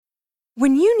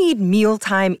When you need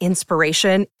mealtime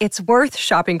inspiration, it's worth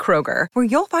shopping Kroger, where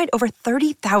you'll find over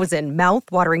 30,000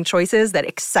 mouth-watering choices that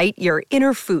excite your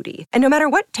inner foodie. And no matter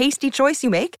what tasty choice you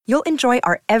make, you'll enjoy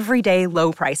our everyday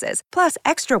low prices, plus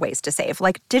extra ways to save,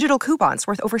 like digital coupons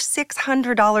worth over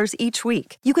 $600 each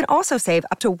week. You can also save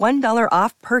up to $1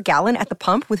 off per gallon at the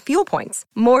pump with fuel points.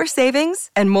 More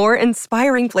savings and more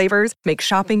inspiring flavors make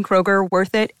shopping Kroger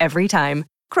worth it every time.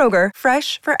 Kroger,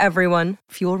 fresh for everyone.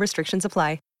 Fuel restrictions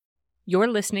apply. You're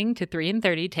listening to 3 in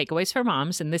 30 Takeaways for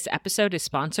Moms, and this episode is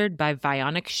sponsored by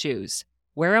Vionic Shoes,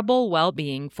 wearable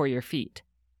well-being for your feet.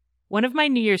 One of my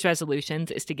New Year's resolutions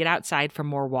is to get outside for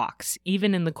more walks,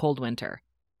 even in the cold winter.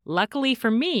 Luckily for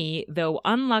me, though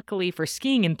unluckily for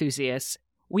skiing enthusiasts,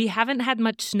 we haven't had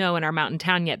much snow in our mountain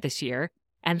town yet this year,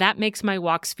 and that makes my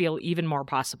walks feel even more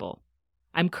possible.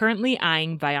 I'm currently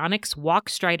eyeing Vionic's Walk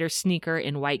Strider sneaker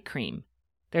in white cream.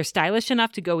 They're stylish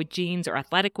enough to go with jeans or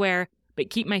athletic wear, but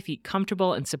keep my feet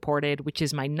comfortable and supported, which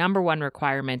is my number one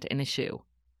requirement in a shoe.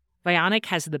 Vionic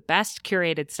has the best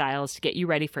curated styles to get you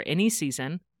ready for any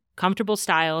season, comfortable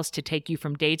styles to take you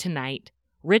from day to night,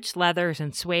 rich leathers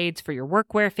and suedes for your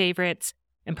workwear favorites,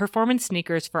 and performance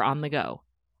sneakers for on the go.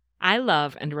 I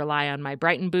love and rely on my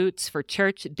Brighton boots for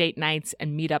church, date nights,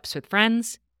 and meetups with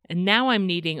friends, and now I'm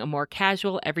needing a more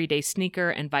casual, everyday sneaker,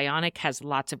 and Vionic has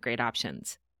lots of great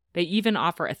options. They even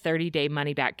offer a 30-day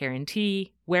money-back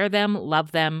guarantee. Wear them,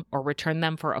 love them, or return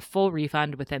them for a full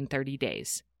refund within 30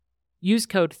 days. Use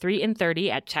code 3in30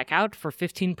 at checkout for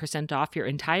 15% off your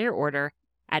entire order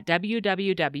at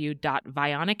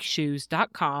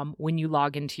www.vionicshoes.com when you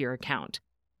log into your account.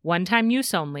 One-time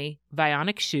use only,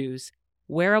 Vionic Shoes,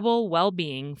 wearable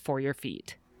well-being for your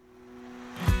feet.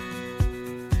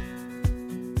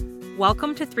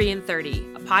 Welcome to 3 in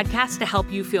 30, a podcast to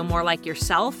help you feel more like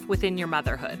yourself within your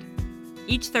motherhood.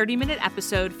 Each 30-minute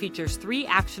episode features 3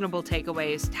 actionable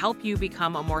takeaways to help you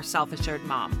become a more self-assured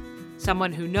mom,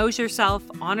 someone who knows yourself,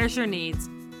 honors your needs,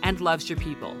 and loves your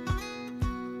people.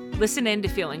 Listen in to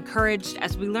feel encouraged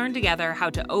as we learn together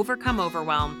how to overcome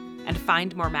overwhelm and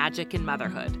find more magic in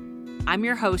motherhood. I'm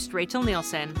your host, Rachel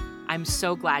Nielsen. I'm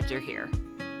so glad you're here.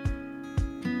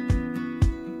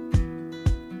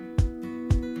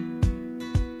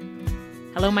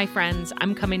 Hello, my friends.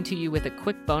 I'm coming to you with a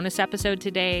quick bonus episode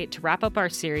today to wrap up our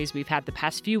series we've had the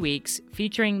past few weeks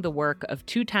featuring the work of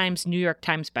 2 times New York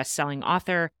Times bestselling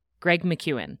author Greg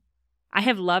McKeown. I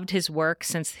have loved his work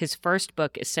since his first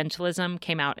book, Essentialism,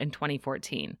 came out in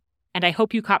 2014, and I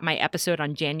hope you caught my episode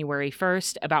on January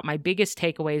 1st about my biggest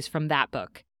takeaways from that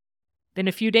book. Then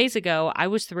a few days ago, I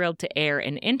was thrilled to air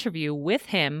an interview with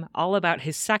him all about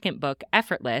his second book,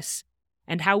 Effortless,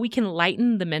 and how we can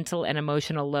lighten the mental and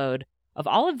emotional load of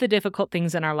all of the difficult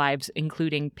things in our lives,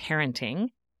 including parenting,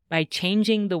 by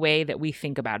changing the way that we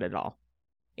think about it all.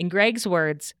 In Greg's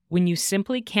words, when you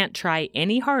simply can't try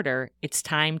any harder, it's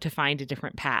time to find a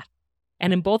different path.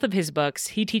 And in both of his books,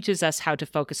 he teaches us how to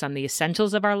focus on the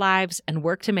essentials of our lives and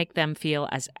work to make them feel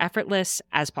as effortless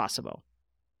as possible.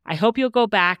 I hope you'll go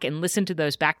back and listen to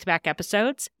those back-to-back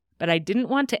episodes, but I didn't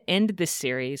want to end this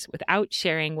series without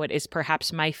sharing what is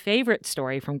perhaps my favorite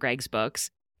story from Greg's books,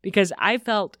 because I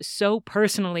felt so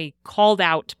personally called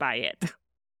out by it.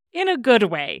 In a good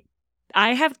way.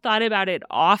 I have thought about it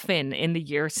often in the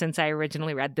year since I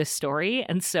originally read this story,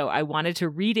 and so I wanted to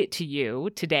read it to you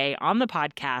today on the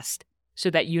podcast so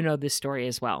that you know this story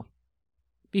as well.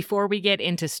 Before we get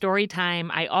into story time,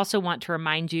 I also want to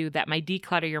remind you that my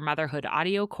Declutter Your Motherhood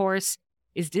audio course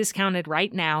is discounted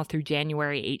right now through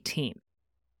January 18th.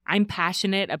 I'm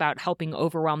passionate about helping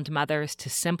overwhelmed mothers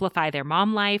to simplify their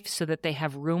mom life so that they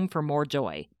have room for more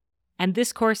joy. And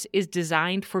this course is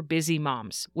designed for busy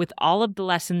moms, with all of the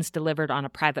lessons delivered on a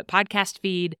private podcast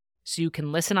feed, so you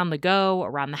can listen on the go,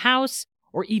 around the house,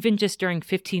 or even just during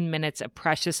 15 minutes of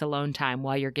precious alone time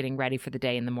while you're getting ready for the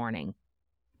day in the morning.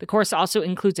 The course also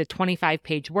includes a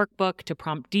 25-page workbook to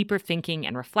prompt deeper thinking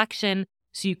and reflection,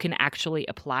 so you can actually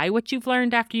apply what you've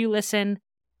learned after you listen.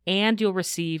 And you'll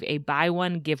receive a buy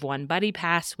one, give one buddy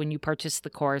pass when you purchase the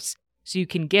course, so you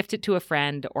can gift it to a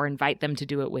friend or invite them to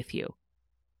do it with you.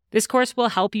 This course will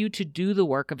help you to do the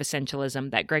work of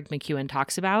essentialism that Greg McKeown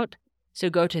talks about, so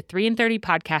go to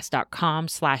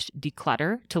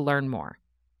 3in30podcast.com/declutter to learn more.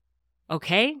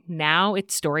 Okay, now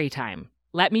it's story time.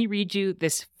 Let me read you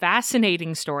this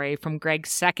fascinating story from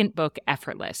Greg's second book,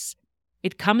 Effortless.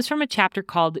 It comes from a chapter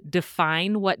called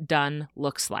Define What Done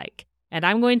Looks Like. And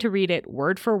I'm going to read it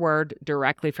word for word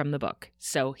directly from the book.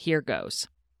 So here goes.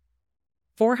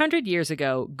 400 years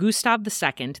ago, Gustav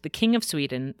II, the King of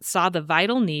Sweden, saw the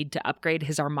vital need to upgrade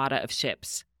his armada of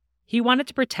ships. He wanted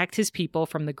to protect his people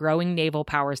from the growing naval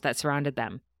powers that surrounded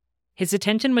them. His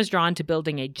attention was drawn to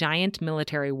building a giant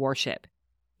military warship.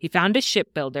 He found a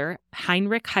shipbuilder,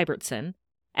 Heinrich Heibertson,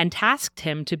 and tasked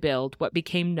him to build what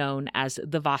became known as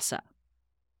the Vasa.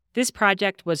 This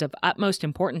project was of utmost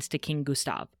importance to King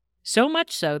Gustav, so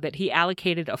much so that he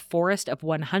allocated a forest of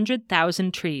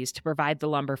 100,000 trees to provide the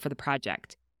lumber for the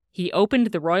project. He opened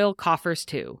the royal coffers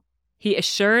too. He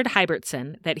assured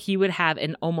Heibertson that he would have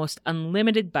an almost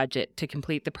unlimited budget to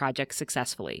complete the project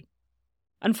successfully.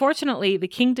 Unfortunately, the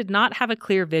king did not have a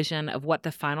clear vision of what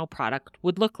the final product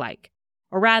would look like.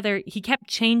 Or rather, he kept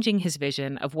changing his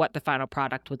vision of what the final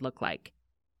product would look like.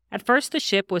 At first, the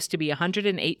ship was to be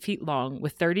 108 feet long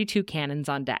with 32 cannons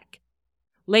on deck.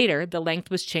 Later, the length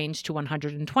was changed to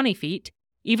 120 feet,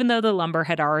 even though the lumber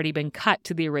had already been cut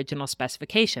to the original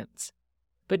specifications.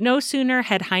 But no sooner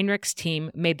had Heinrich's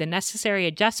team made the necessary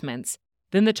adjustments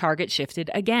than the target shifted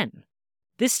again.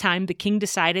 This time, the king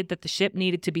decided that the ship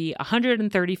needed to be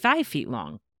 135 feet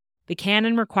long. The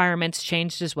cannon requirements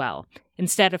changed as well.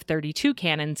 Instead of 32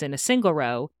 cannons in a single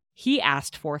row, he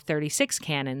asked for 36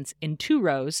 cannons in 2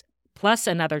 rows, plus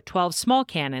another 12 small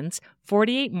cannons,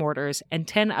 48 mortars, and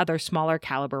 10 other smaller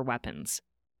caliber weapons.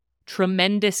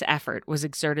 Tremendous effort was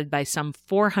exerted by some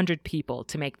 400 people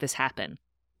to make this happen.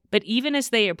 But even as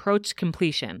they approached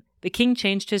completion, the king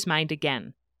changed his mind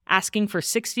again, asking for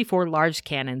 64 large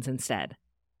cannons instead.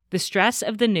 The stress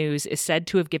of the news is said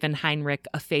to have given Heinrich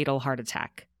a fatal heart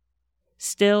attack.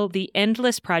 Still, the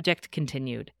endless project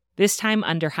continued, this time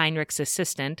under Heinrich's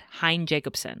assistant, Hein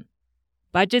Jacobsen.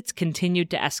 Budgets continued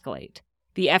to escalate.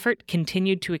 The effort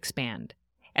continued to expand,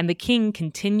 and the king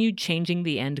continued changing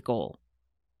the end goal.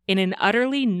 In an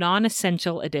utterly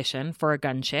non-essential addition for a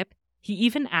gunship, he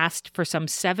even asked for some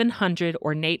 700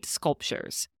 ornate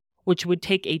sculptures, which would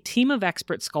take a team of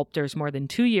expert sculptors more than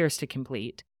 2 years to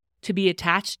complete, to be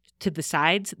attached to the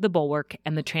sides, the bulwark,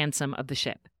 and the transom of the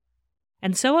ship.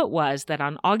 And so it was that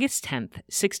on August 10th,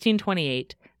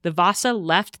 1628, the Vasa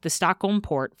left the Stockholm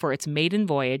port for its maiden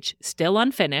voyage, still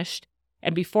unfinished,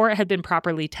 and before it had been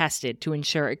properly tested to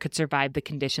ensure it could survive the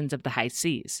conditions of the high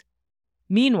seas.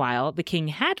 Meanwhile, the king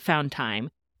had found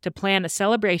time to plan a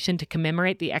celebration to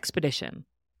commemorate the expedition.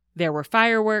 There were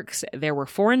fireworks, there were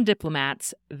foreign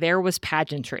diplomats, there was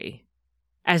pageantry.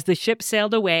 As the ship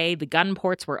sailed away, the gun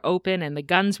ports were open and the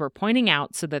guns were pointing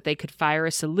out so that they could fire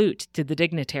a salute to the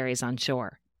dignitaries on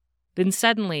shore. Then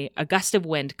suddenly, a gust of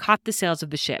wind caught the sails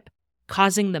of the ship,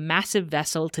 causing the massive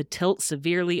vessel to tilt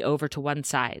severely over to one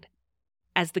side.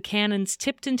 As the cannons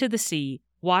tipped into the sea,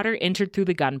 water entered through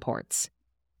the gun ports.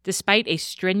 Despite a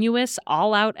strenuous,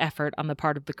 all-out effort on the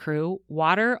part of the crew,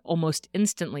 water almost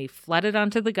instantly flooded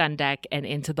onto the gun deck and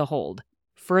into the hold,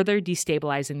 further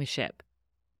destabilizing the ship.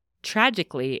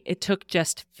 Tragically, it took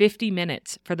just 50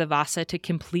 minutes for the Vasa to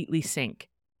completely sink,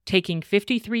 taking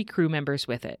 53 crew members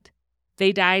with it.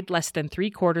 They died less than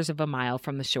 3/4 of a mile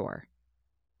from the shore.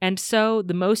 And so,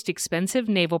 the most expensive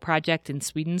naval project in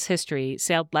Sweden's history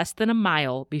sailed less than a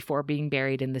mile before being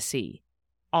buried in the sea,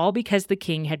 all because the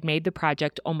king had made the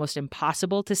project almost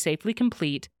impossible to safely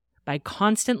complete by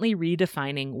constantly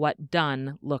redefining what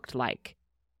done looked like.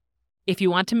 If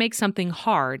you want to make something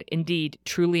hard, indeed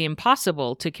truly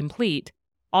impossible to complete,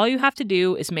 all you have to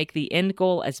do is make the end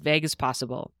goal as vague as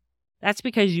possible. That's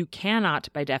because you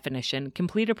cannot, by definition,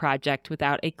 complete a project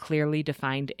without a clearly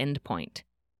defined endpoint.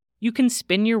 You can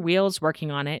spin your wheels working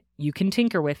on it, you can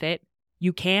tinker with it,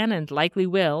 you can and likely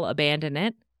will abandon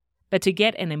it, but to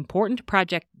get an important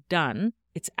project done,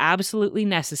 it's absolutely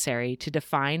necessary to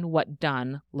define what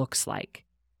done looks like.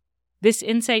 This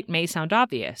insight may sound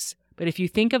obvious, but if you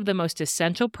think of the most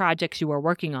essential projects you are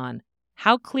working on,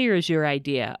 how clear is your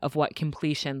idea of what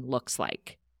completion looks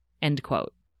like? End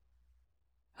quote.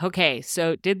 Okay,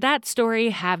 so did that story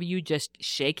have you just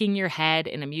shaking your head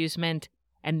in amusement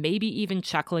and maybe even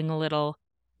chuckling a little?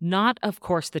 Not, of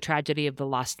course, the tragedy of the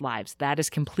lost lives. That is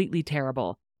completely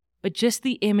terrible. But just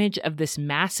the image of this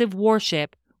massive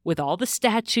warship with all the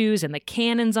statues and the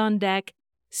cannons on deck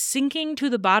sinking to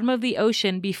the bottom of the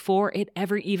ocean before it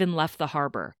ever even left the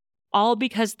harbor. All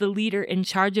because the leader in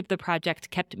charge of the project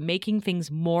kept making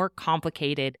things more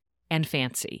complicated and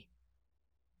fancy.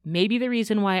 Maybe the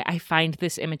reason why I find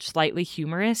this image slightly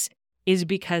humorous is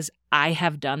because I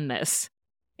have done this.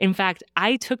 In fact,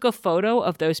 I took a photo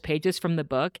of those pages from the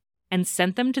book and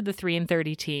sent them to the 3 in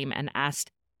 30 team and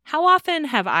asked, how often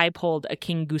have I pulled a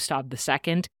King Gustav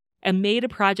II and made a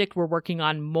project we're working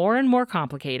on more and more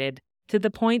complicated to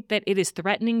the point that it is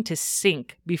threatening to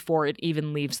sink before it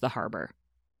even leaves the harbor?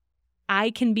 I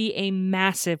can be a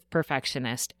massive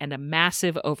perfectionist and a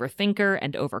massive overthinker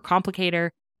and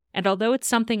overcomplicator, and although it's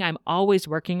something I'm always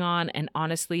working on and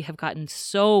honestly have gotten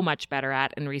so much better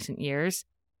at in recent years,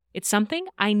 It's something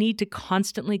I need to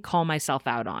constantly call myself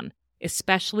out on,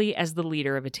 especially as the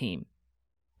leader of a team.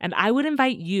 And I would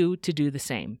invite you to do the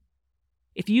same.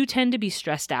 If you tend to be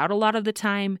stressed out a lot of the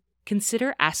time,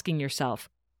 consider asking yourself,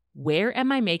 where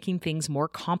am I making things more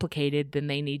complicated than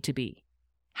they need to be?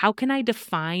 How can I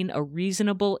define a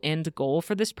reasonable end goal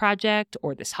for this project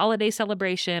or this holiday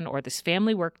celebration or this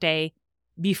family workday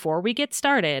before we get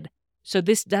started so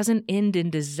this doesn't end in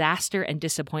disaster and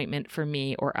disappointment for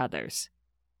me or others?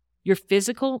 Your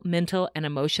physical, mental, and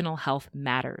emotional health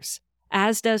matters,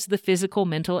 as does the physical,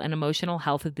 mental, and emotional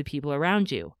health of the people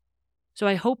around you. So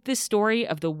I hope this story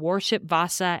of the warship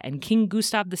Vasa and King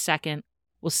Gustav II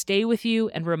will stay with you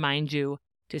and remind you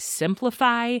to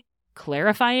simplify,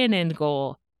 clarify an end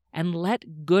goal, and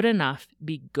let good enough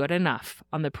be good enough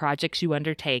on the projects you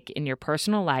undertake in your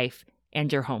personal life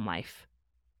and your home life.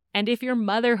 And if your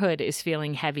motherhood is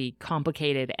feeling heavy,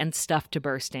 complicated, and stuffed to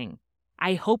bursting,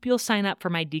 I hope you'll sign up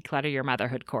for my Declutter Your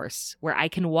Motherhood course, where I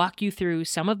can walk you through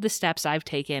some of the steps I've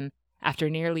taken after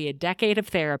nearly a decade of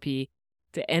therapy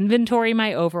to inventory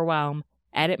my overwhelm,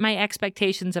 edit my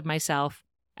expectations of myself,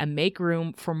 and make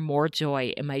room for more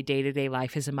joy in my day-to-day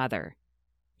life as a mother.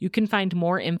 You can find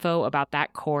more info about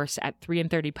that course at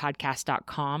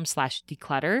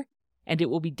 3and30podcast.com/declutter, and it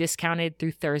will be discounted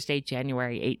through Thursday,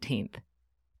 January 18th.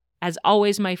 As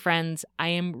always, my friends, I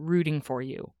am rooting for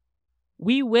you.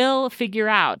 We will figure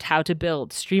out how to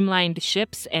build streamlined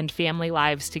ships and family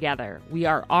lives together. We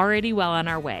are already well on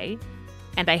our way,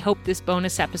 and I hope this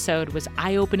bonus episode was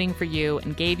eye-opening for you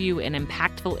and gave you an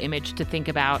impactful image to think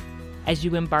about as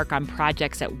you embark on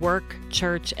projects at work,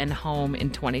 church, and home in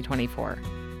 2024.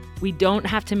 We don't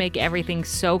have to make everything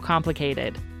so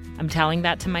complicated. I'm telling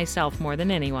that to myself more than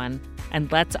anyone,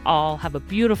 and let's all have a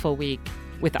beautiful week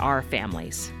with our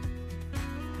families.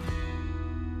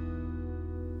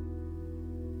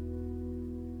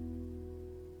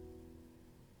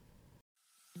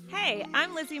 Hey,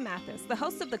 I'm Lizzie Mathis, the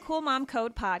host of the Cool Mom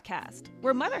Code podcast,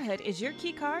 where motherhood is your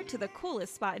key card to the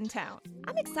coolest spot in town.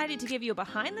 I'm excited to give you a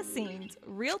behind-the-scenes,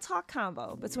 real talk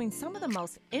combo between some of the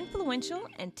most influential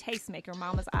and tastemaker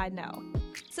mamas I know.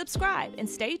 Subscribe and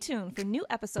stay tuned for new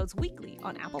episodes weekly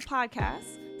on Apple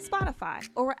Podcasts, Spotify,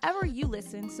 or wherever you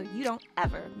listen so you don't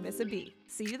ever miss a beat.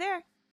 See you there.